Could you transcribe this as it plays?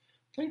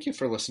Thank you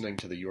for listening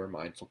to the Your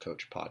Mindful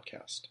Coach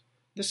podcast.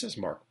 This is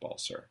Mark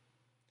Balser.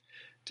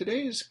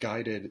 Today's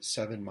guided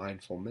 7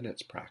 mindful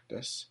minutes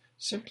practice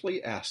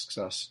simply asks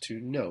us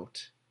to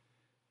note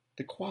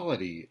the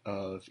quality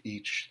of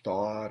each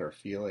thought or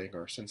feeling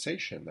or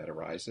sensation that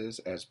arises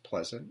as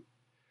pleasant,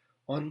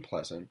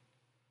 unpleasant,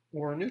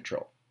 or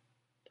neutral.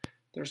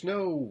 There's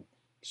no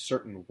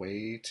certain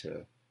way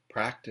to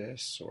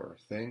practice or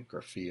think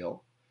or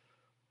feel,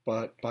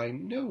 but by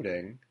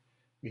noting,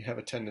 we have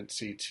a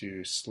tendency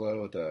to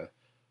slow the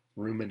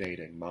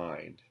ruminating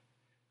mind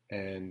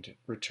and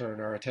return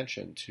our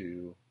attention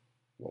to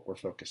what we're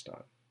focused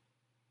on.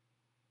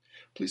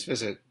 Please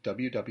visit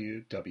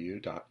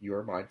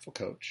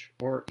www.yourmindfulcoach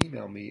or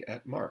email me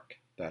at mark,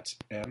 that's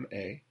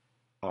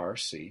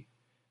M-A-R-C,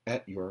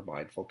 at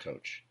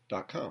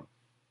yourmindfulcoach.com.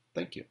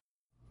 Thank you.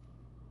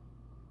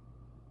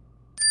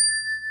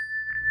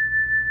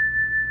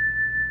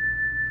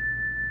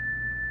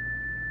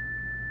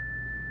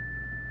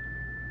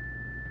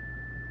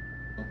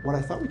 What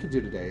I thought we could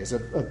do today is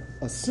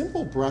a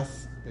simple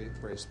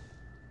breath-based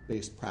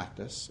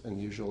practice,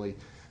 and usually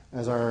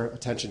as our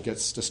attention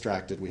gets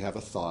distracted, we have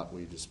a thought,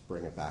 we just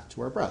bring it back to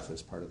our breath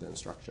as part of the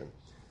instruction.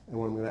 And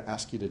what I'm going to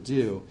ask you to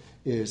do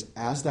is,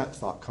 as that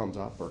thought comes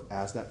up or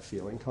as that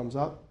feeling comes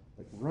up,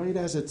 like right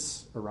as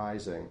it's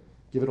arising,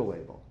 give it a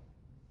label.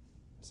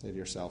 Say to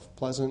yourself,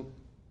 pleasant,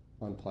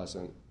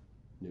 unpleasant,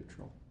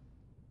 neutral.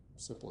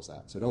 Simple as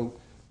that. So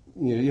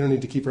you don't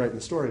need to keep writing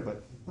the story,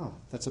 but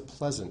that's a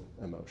pleasant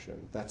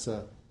emotion. That's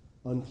a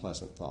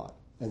unpleasant thought.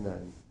 And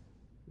then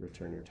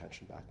return your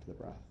attention back to the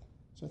breath.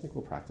 So I think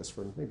we'll practice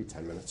for maybe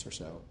 10 minutes or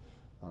so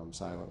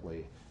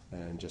silently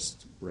and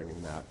just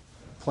bringing that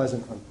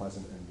pleasant,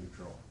 unpleasant, and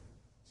neutral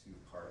to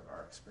part of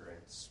our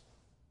experience.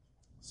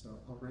 So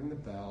I'll ring the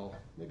bell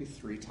maybe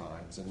 3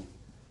 times, and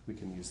we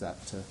can use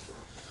that to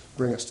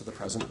bring us to the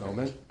present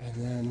moment, and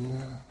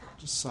then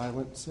just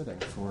silent sitting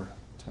for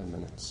 10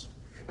 minutes.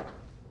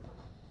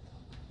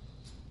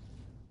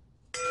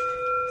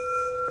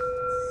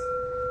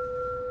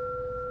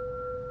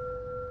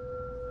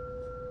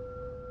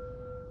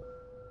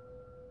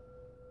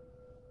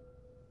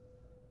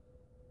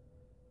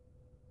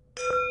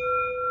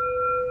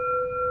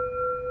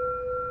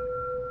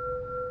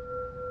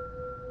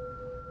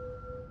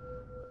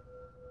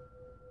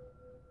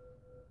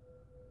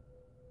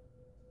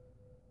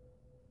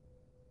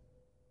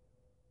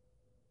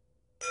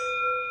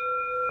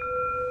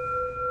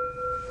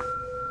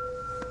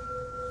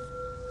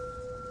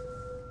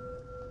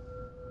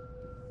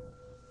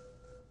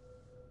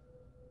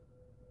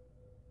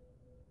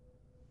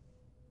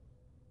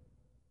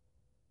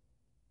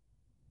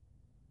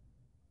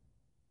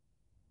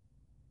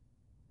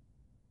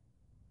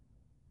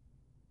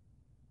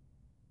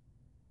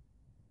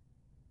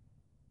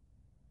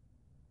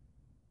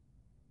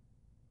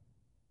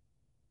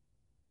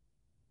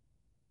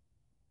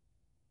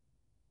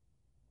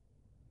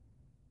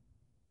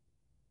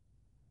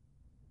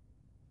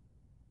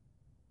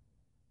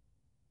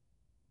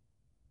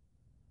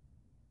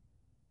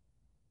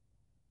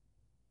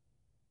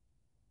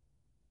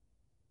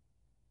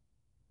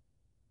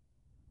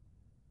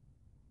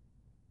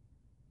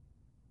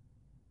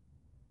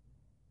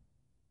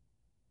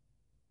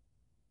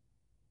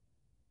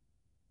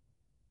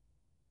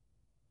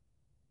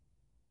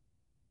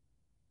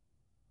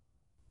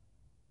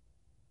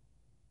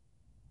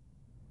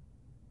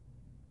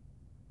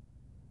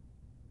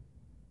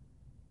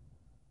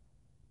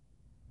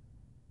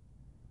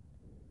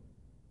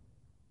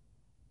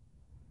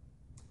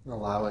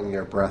 Allowing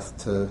your breath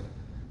to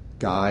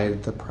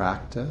guide the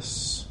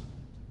practice,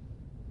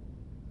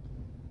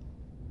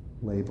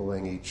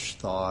 labeling each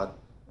thought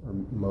or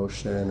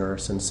emotion or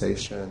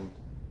sensation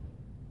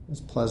as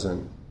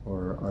pleasant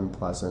or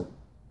unpleasant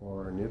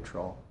or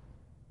neutral,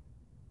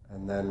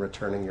 and then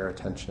returning your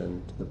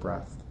attention to the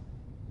breath.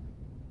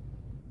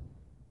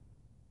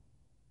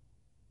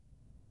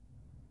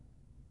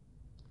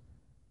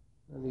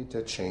 No need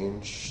to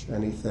change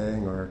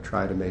anything or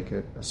try to make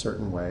it a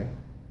certain way.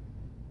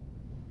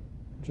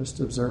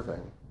 Just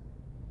observing.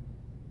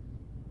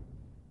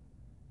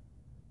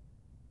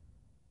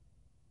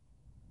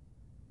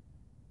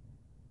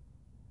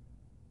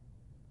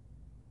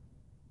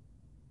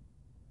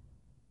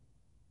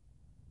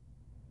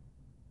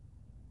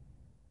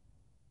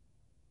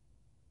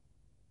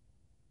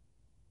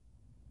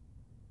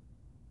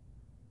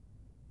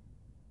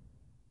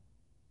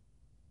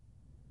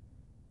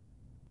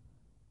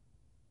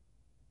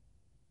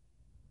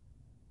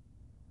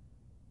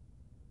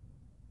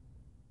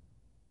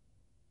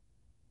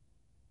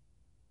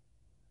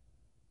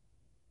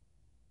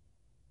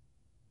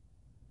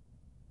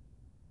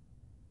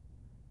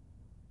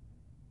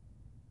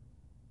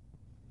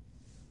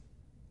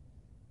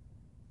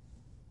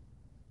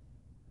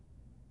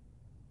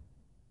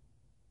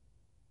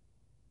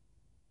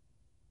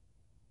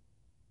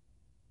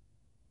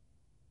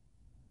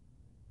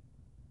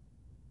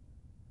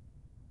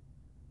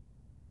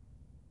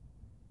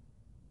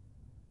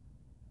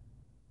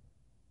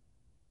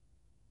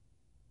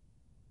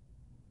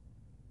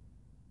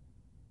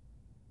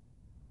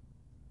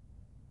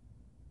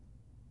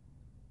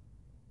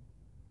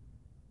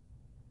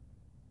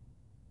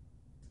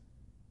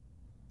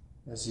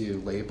 As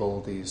you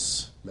label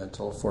these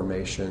mental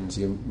formations,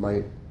 you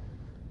might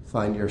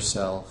find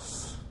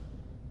yourself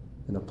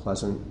in a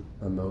pleasant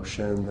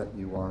emotion that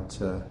you want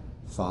to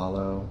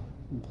follow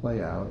and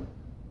play out.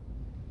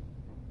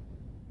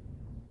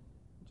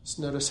 Just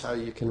notice how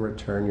you can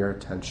return your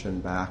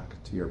attention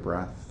back to your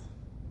breath.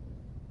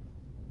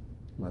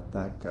 Let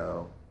that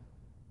go.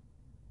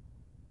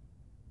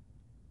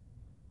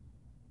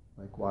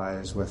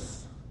 Likewise,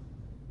 with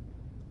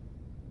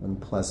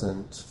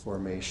unpleasant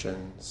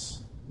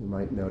formations, you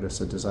might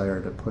notice a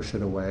desire to push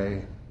it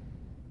away.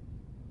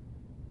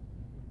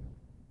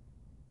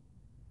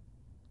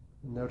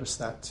 Notice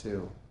that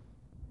too.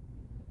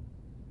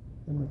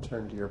 And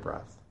return to your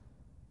breath.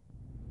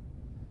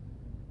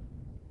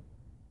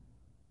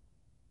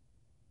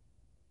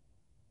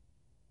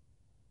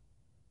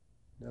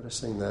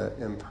 Noticing the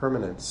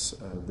impermanence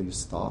of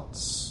these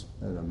thoughts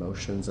and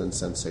emotions and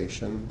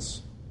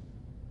sensations,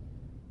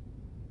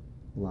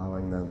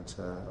 allowing them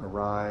to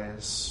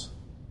arise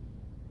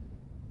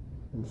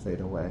and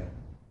fade away.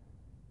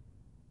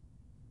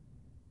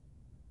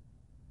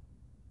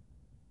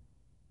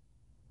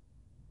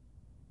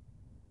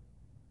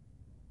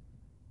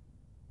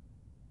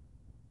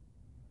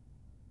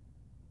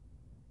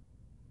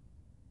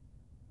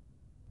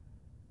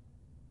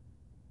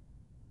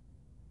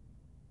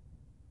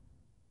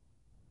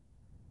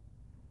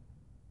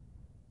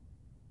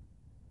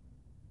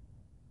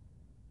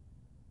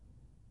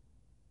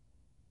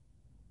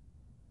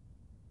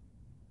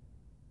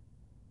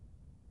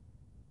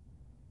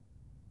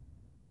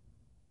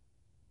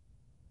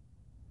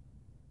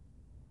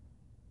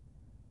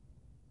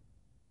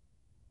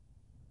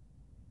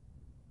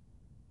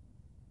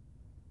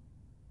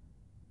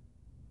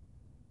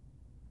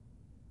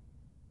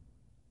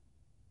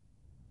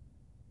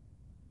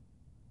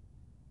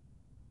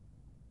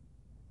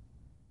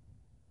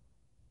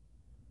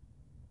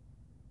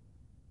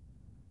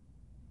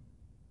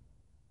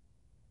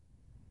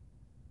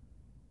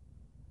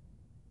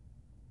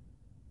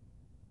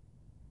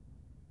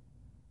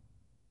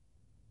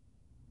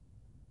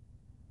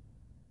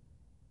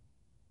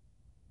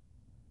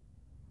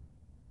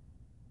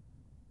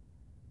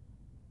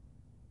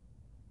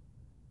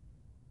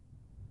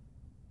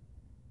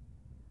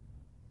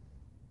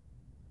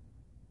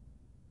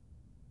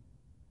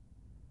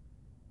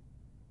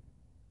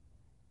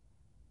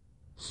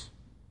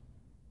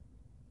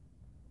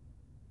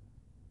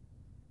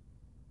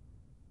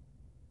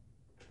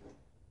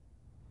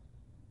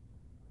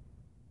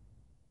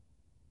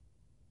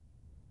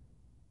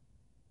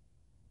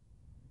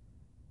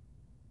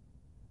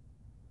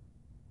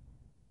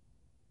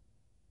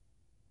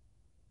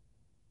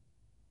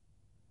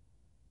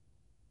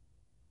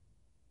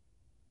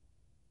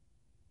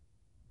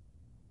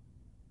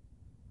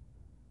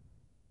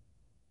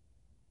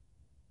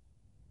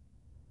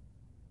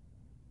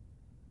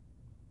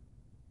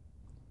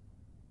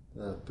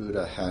 The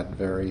Buddha had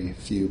very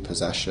few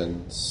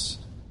possessions.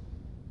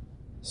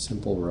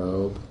 Simple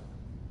robe,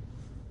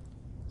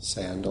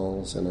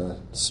 sandals, and a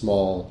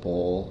small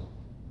bowl,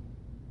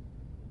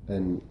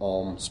 an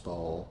alms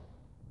bowl.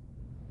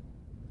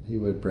 He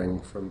would bring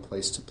from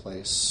place to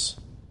place,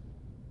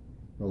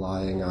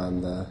 relying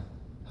on the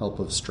help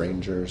of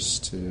strangers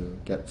to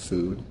get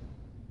food.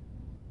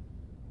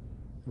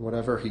 And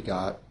whatever he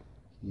got,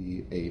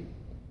 he ate.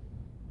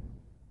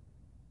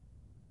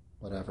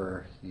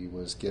 Whatever he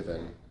was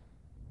given,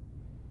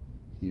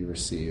 he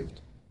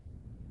received.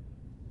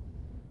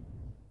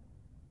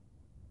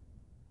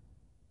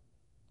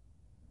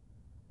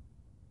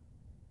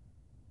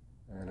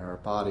 And our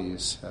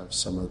bodies have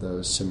some of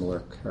those similar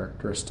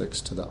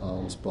characteristics to the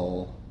alms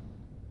bowl.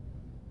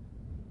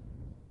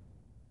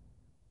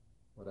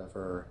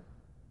 Whatever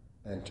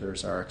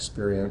enters our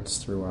experience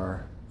through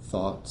our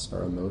thoughts,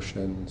 our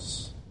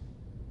emotions,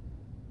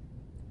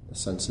 the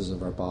senses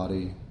of our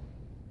body,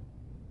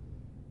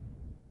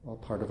 all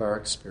part of our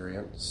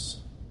experience.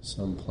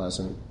 Some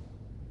pleasant,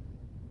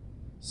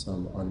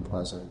 some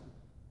unpleasant,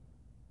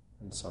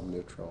 and some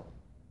neutral.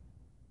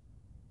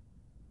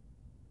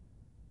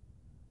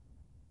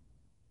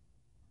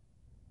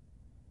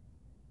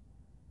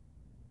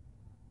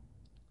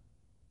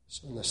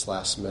 So in this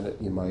last minute,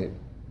 you might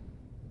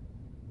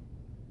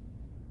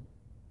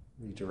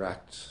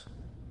redirect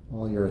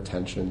all your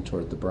attention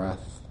toward the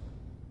breath,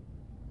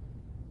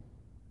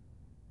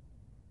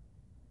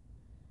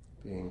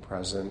 being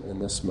present in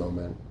this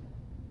moment.